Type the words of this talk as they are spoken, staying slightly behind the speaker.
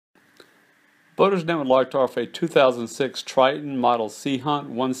Boatersnet would like to offer a 2006 Triton Model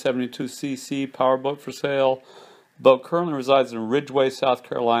Seahunt 172cc powerboat for sale. The boat currently resides in Ridgeway, South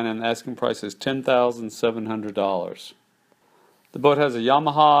Carolina, and the asking price is $10,700. The boat has a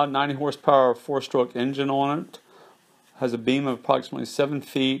Yamaha 90 horsepower 4-stroke engine on it, has a beam of approximately 7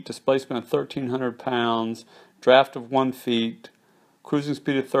 feet, displacement of 1,300 pounds, draft of 1 feet, cruising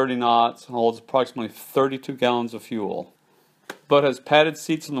speed of 30 knots, and holds approximately 32 gallons of fuel. The boat has padded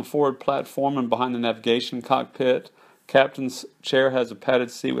seats on the forward platform and behind the navigation cockpit. Captain's chair has a padded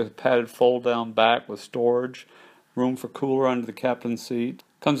seat with a padded fold-down back with storage, room for cooler under the captain's seat.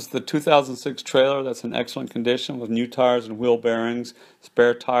 Comes with the 2006 trailer that's in excellent condition with new tires and wheel bearings,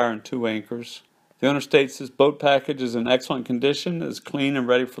 spare tire, and 2 anchors. The owner states this boat package is in excellent condition, is clean and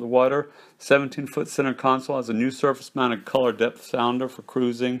ready for the water. 17-foot center console has a new surface-mounted color depth sounder for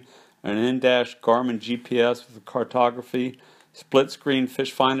cruising, and an in-dash Garmin GPS with cartography, split-screen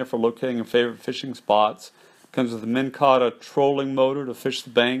fish finder for locating your favorite fishing spots. Comes with a Minn Kota trolling motor to fish the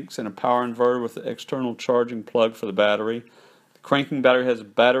banks and a power inverter with an external charging plug for the battery. The cranking battery has a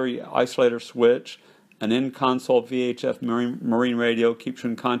battery isolator switch. An in-console VHF marine radio keeps you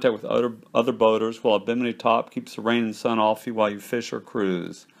in contact with other boaters, while a bimini top keeps the rain and sun off you while you fish or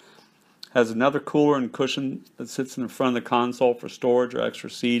cruise. Has another cooler and cushion that sits in the front of the console for storage or extra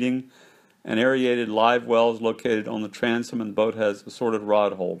seating, and aerated live wells located on the transom, and the boat has assorted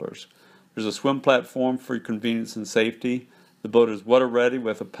rod holders. There's a swim platform for your convenience and safety. The boat is water ready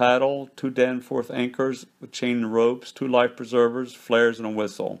with a paddle, 2 Danforth anchors with chain and ropes, 2 life preservers, flares, and a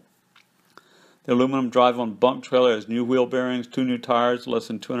whistle. The aluminum drive-on bunk trailer has new wheel bearings, 2 new tires, less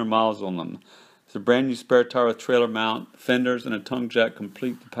than 200 miles on them. There's a brand new spare tire with trailer mount, fenders, and a tongue jack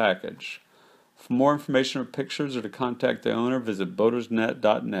complete the package. For more information or pictures or to contact the owner, visit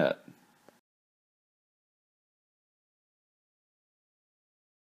boatersnet.net.